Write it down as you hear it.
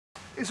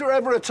Is there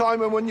ever a time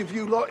when one of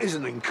you lot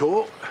isn't in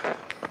court?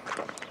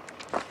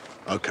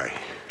 OK.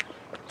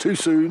 Too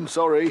soon,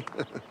 sorry.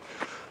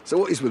 So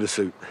what is with the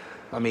suit?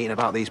 I'm meeting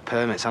about these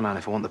permits, and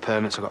if I want the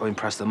permits, I've got to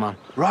impress the man.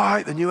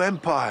 Right, the new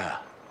empire.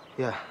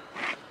 Yeah.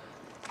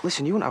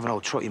 Listen, you wouldn't have an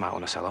old truck you might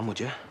want to sell on, would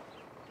you?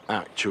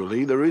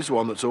 Actually, there is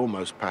one that's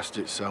almost past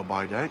its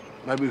sell-by date.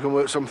 Maybe we can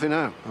work something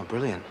out. Oh,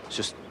 brilliant. It's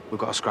just, we've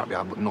got a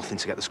scrapyard, but nothing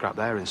to get the scrap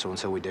there in, so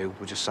until we do,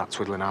 we're just sat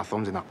twiddling our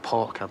thumbs in that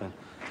port cabin.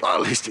 Well,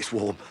 at least it's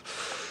warm.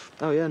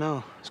 Oh, yeah,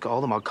 no. It's got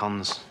all the mod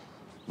cons.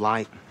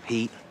 Light,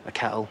 heat, a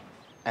kettle,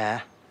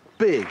 air.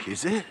 Big,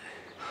 is it?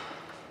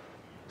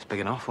 It's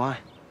big enough, why?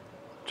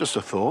 Just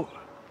a thought.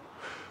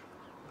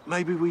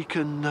 Maybe we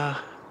can,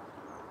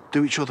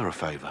 do each other a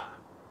favour.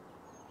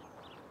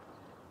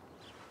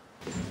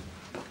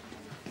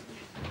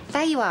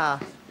 There you are.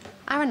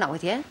 Aaron not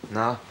with you?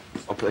 Nah,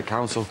 up at the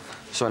council,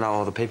 sorting out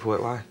all the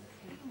paperwork, why?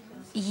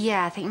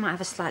 Yeah, I think you might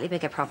have a slightly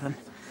bigger problem.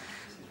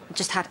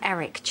 Just had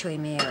Eric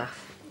chewing my ear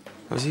off.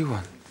 What's he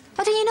want?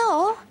 Oh, do you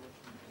know?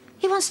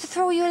 He wants to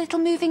throw you a little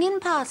moving-in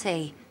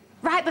party.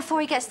 Right before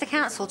he gets to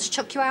council to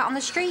chuck you out on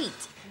the street.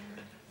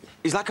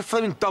 He's like a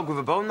flaming dog with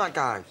a bone, that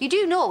guy. You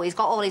do know he's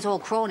got all his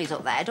old cronies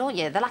up there, don't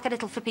you? They're like a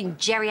little flipping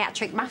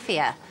geriatric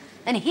mafia.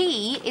 And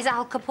he is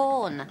Al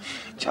Capone.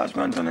 Charles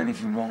man's done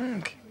anything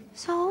wrong.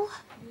 So,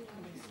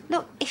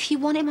 look, if you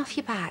want him off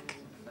your back,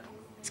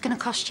 it's going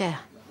to cost you.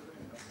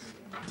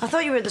 I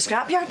thought you were at the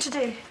scrapyard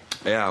today.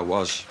 Yeah, I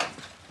was.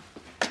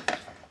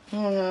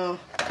 Oh, no.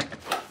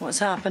 What's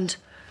happened?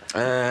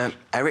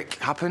 Eric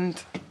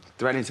happened.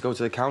 Threatening to go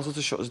to the council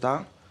to shut us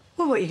down.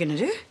 Well, what are you going to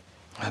do?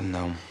 I don't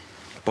know.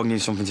 Bunging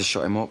something to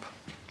shut him up.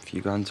 A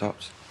few grand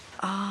tops.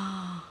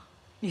 Ah.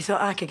 You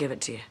thought I could give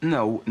it to you?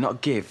 No,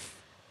 not give.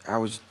 I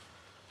was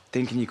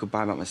thinking you could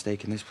buy back my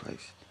stake in this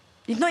place.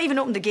 You've not even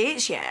opened the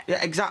gates yet.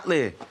 Yeah,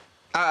 exactly.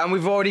 And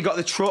we've already got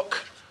the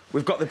truck.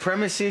 We've got the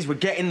premises. We're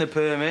getting the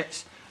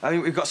permits. I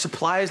think we've got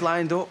suppliers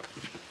lined up.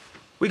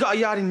 We got a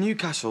yard in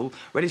Newcastle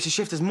ready to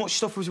shift as much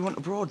stuff as we want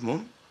abroad,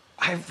 Mum.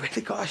 I've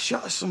really got a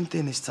shot at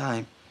something this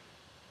time.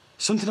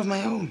 Something of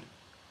my own.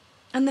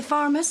 And the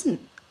farm isn't?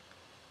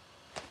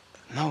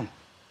 No.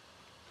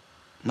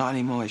 Not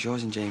anymore. It's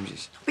yours and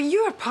James's. But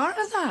you're part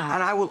of that.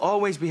 And I will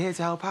always be here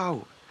to help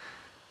out.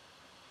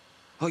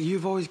 Look,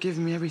 you've always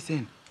given me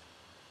everything.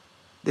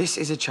 This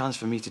is a chance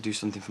for me to do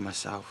something for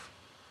myself.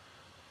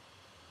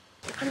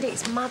 Andy,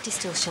 it's mad you're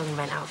still showing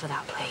rent out for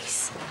that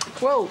place.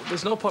 Well,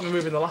 there's no point in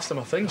moving the last of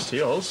my things to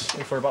yours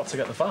if we're about to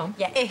get the farm.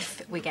 Yeah,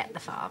 if we get the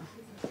farm.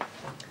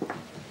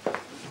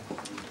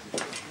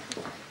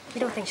 You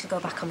don't think she'll go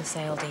back on the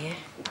sale, do you?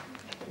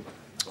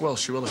 Well,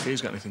 she will if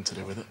he's got anything to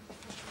do with it.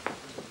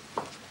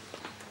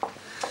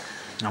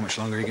 How much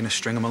longer are you going to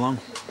string them along?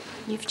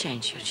 You've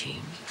changed your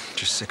tune.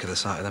 Just sick of the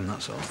sight of them,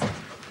 that's all.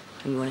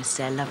 You want to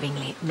stare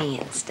lovingly at me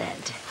instead.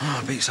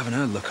 Oh, beats having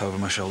her look over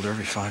my shoulder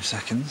every 5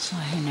 seconds.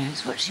 Well, who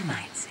knows what she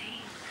might see.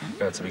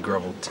 Better to be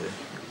grovelled to.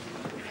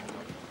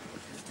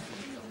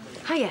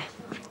 Hiya.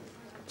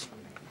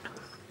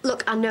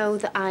 Look, I know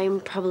that I'm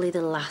probably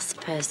the last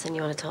person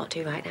you want to talk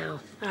to right now.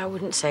 I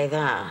wouldn't say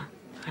that.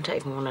 I don't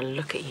even want to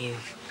look at you.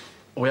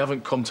 We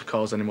haven't come to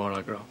cause any more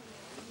aggro.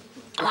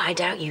 Well, I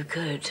doubt you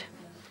could.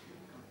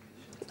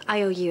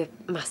 I owe you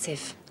a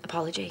massive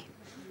apology.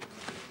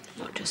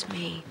 Not just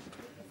me.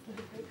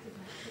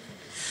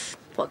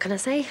 What can I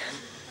say?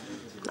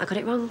 I got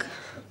it wrong.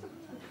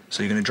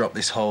 So you're going to drop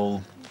this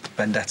whole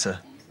vendetta?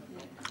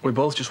 We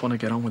both just want to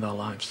get on with our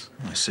lives.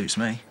 Well, it suits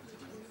me.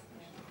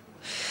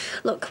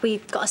 Look,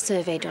 we've got a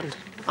survey done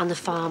on the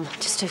farm.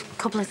 Just a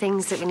couple of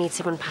things that we need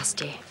to run past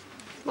you.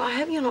 Well, I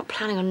hope you're not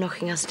planning on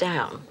knocking us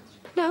down.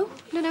 No,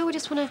 we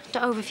just want to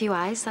dot over a few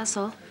I's, that's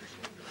all.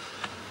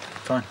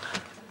 Fine.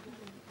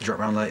 You drop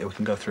round later, we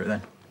can go through it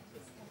then.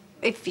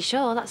 If you're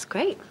sure, that's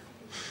great.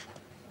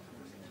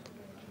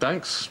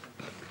 Thanks.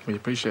 We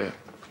appreciate it.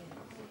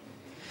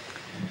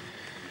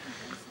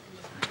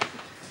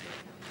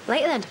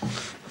 Later, then.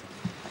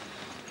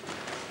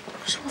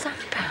 What's all that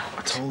about?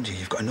 I told you,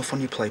 you've got enough on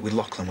your plate with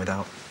Lachlan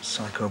without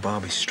Psycho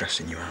Barbie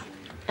stressing you out.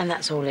 And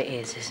that's all it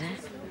is it?